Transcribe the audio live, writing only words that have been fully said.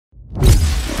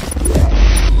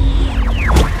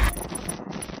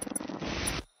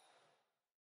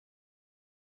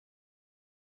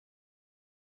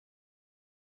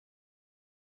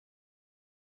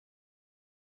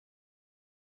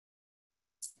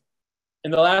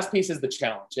And the last piece is the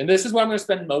challenge. And this is where I'm going to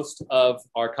spend most of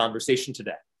our conversation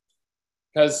today.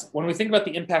 Because when we think about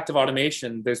the impact of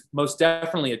automation, there's most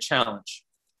definitely a challenge.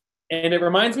 And it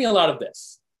reminds me a lot of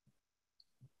this.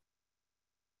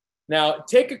 Now,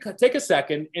 take a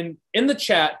second and in the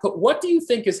chat, put what do you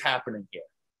think is happening here?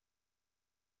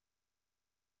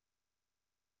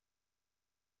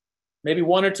 Maybe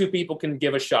one or two people can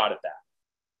give a shot at that.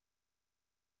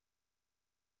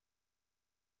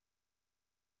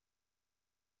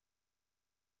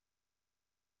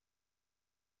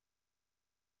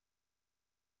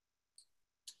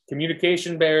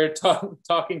 Communication barrier,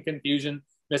 talking confusion,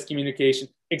 miscommunication.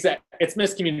 It's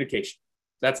miscommunication.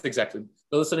 That's exactly.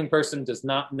 The listening person does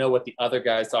not know what the other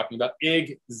guy is talking about.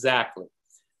 Exactly.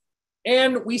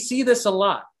 And we see this a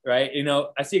lot, right? You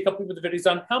know, I see a couple of the videos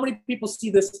on how many people see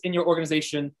this in your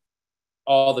organization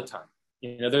all the time.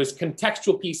 You know, there's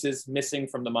contextual pieces missing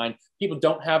from the mind. People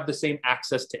don't have the same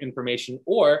access to information,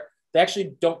 or they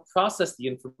actually don't process the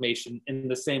information in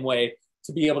the same way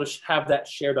to be able to have that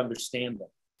shared understanding.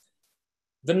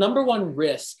 The number one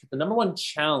risk, the number one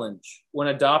challenge when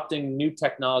adopting new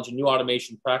technology, new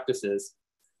automation practices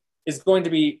is going to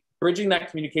be bridging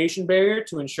that communication barrier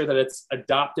to ensure that it's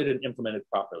adopted and implemented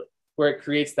properly, where it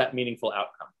creates that meaningful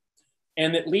outcome.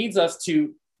 And it leads us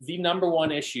to the number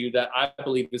one issue that I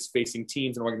believe is facing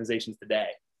teams and organizations today.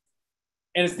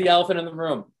 And it's the elephant in the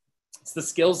room. It's the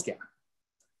skills gap.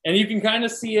 And you can kind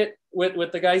of see it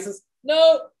with the guy who says,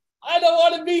 no, I don't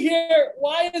want to be here.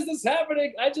 Why is this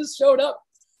happening? I just showed up.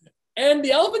 And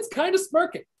the elephant's kind of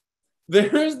smirking.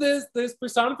 There's this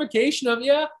personification of,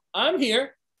 yeah, I'm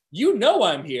here. You know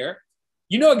I'm here.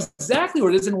 You know exactly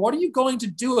what it is, and what are you going to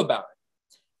do about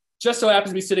it? Just so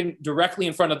happens to be sitting directly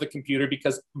in front of the computer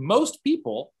because most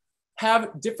people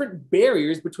have different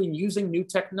barriers between using new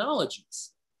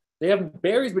technologies. They have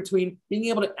barriers between being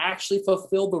able to actually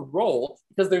fulfill the role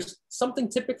because there's something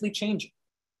typically changing.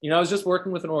 You know, I was just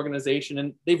working with an organization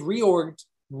and they've reorged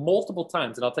multiple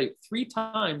times, and I'll tell you 3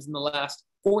 times in the last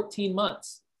 14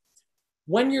 months.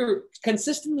 When you're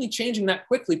consistently changing that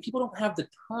quickly, people don't have the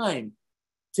time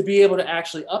to be able to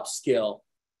actually upskill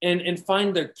and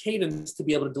find their cadence to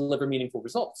be able to deliver meaningful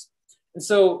results. And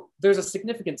so there's a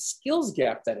significant skills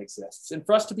gap that exists. And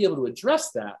for us to be able to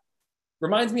address that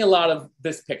reminds me a lot of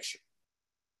this picture.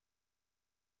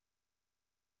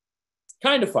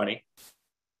 Kind of funny.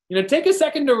 You know, take a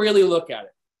second to really look at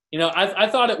it. You know, I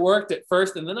thought it worked at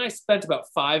first, and then I spent about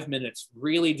 5 minutes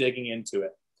really digging into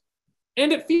it.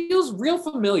 And it feels real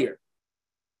familiar.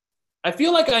 I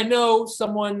feel like I know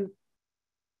someone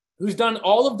who's done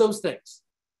all of those things.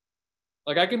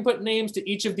 Like I can put names to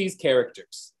each of these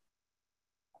characters.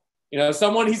 You know,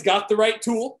 someone, he's got the right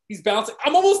tool. He's bouncing.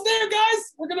 I'm almost there,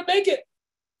 guys. We're going to make it.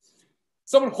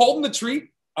 Someone holding the tree.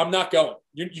 I'm not going.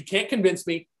 You can't convince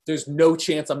me. There's no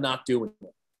chance I'm not doing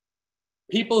it.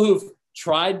 People who've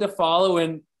tried to follow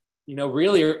and, you know,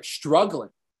 really are struggling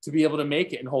to be able to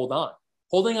make it and hold on.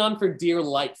 Holding on for dear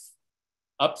life.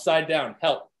 Upside down.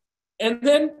 Help. And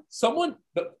then someone,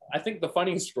 I think the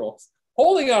funniest scrolls,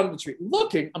 holding on to the tree,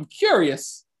 looking, I'm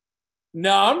curious.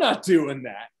 No, I'm not doing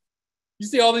that. You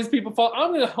see all these people fall.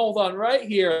 I'm going to hold on right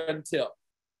here until.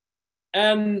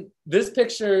 And this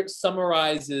picture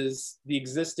summarizes the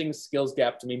existing skills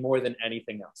gap to me more than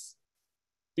anything else.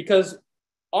 Because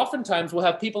oftentimes we'll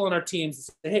have people on our teams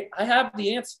say, hey, I have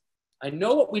the answer. I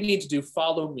know what we need to do.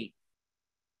 Follow me.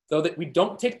 Though that we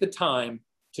don't take the time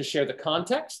to share the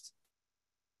context,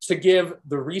 to give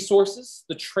the resources,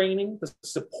 the training, the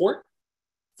support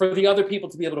for the other people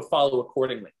to be able to follow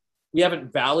accordingly. We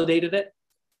haven't validated it.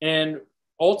 And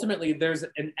ultimately, there's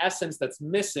an essence that's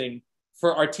missing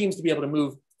for our teams to be able to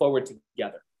move forward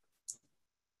together.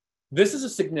 This is a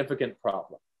significant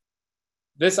problem.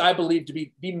 This, I believe, to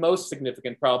be the most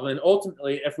significant problem. And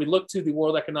ultimately, if we look to the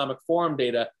World Economic Forum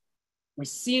data, we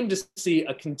seem to see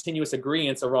a continuous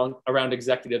agreement around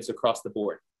executives across the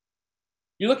board.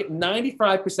 You look at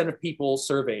 95% of people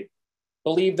surveyed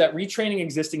believe that retraining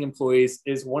existing employees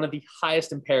is one of the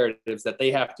highest imperatives that they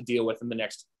have to deal with in the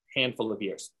next handful of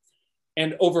years.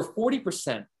 And over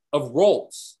 40% of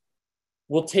roles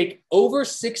will take over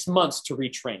 6 months to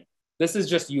retrain. This is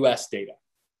just US data.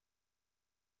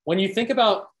 When you think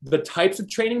about the types of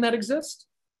training that exist,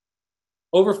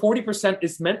 over 40%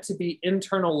 is meant to be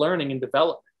internal learning and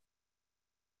development.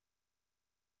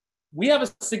 We have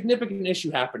a significant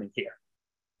issue happening here.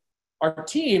 Our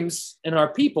teams and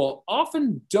our people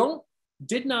often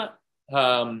did not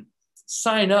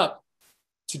sign up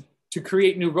to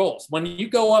create new roles. When you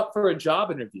go up for a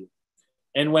job interview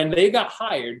and when they got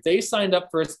hired, they signed up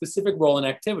for a specific role and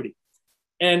activity.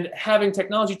 And having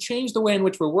technology change the way in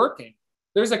which we're working,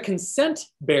 There's a consent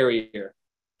barrier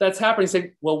that's happening,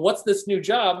 saying, well, what's this new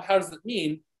job? How does it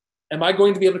mean? Am I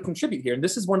going to be able to contribute here? And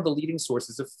this is one of the leading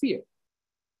sources of fear,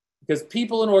 because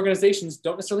people and organizations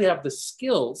don't necessarily have the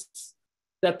skills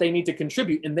that they need to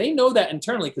contribute. And they know that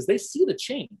internally because they see the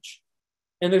change.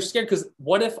 And they're scared because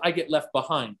what if I get left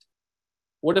behind?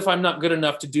 What if I'm not good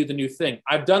enough to do the new thing?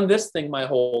 I've done this thing my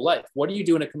whole life. What do you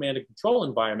do in a command and control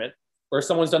environment where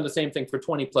someone's done the same thing for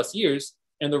 20 plus years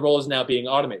and the role is now being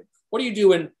automated? What do you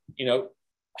do in,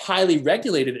 highly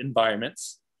regulated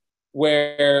environments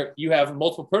where you have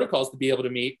multiple protocols to be able to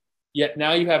meet, yet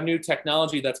now you have new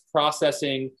technology that's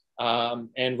processing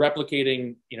and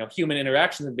replicating, human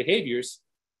interactions and behaviors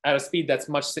at a speed that's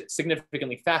much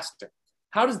significantly faster?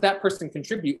 How does that person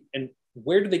contribute, and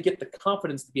where do they get the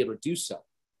confidence to be able to do so?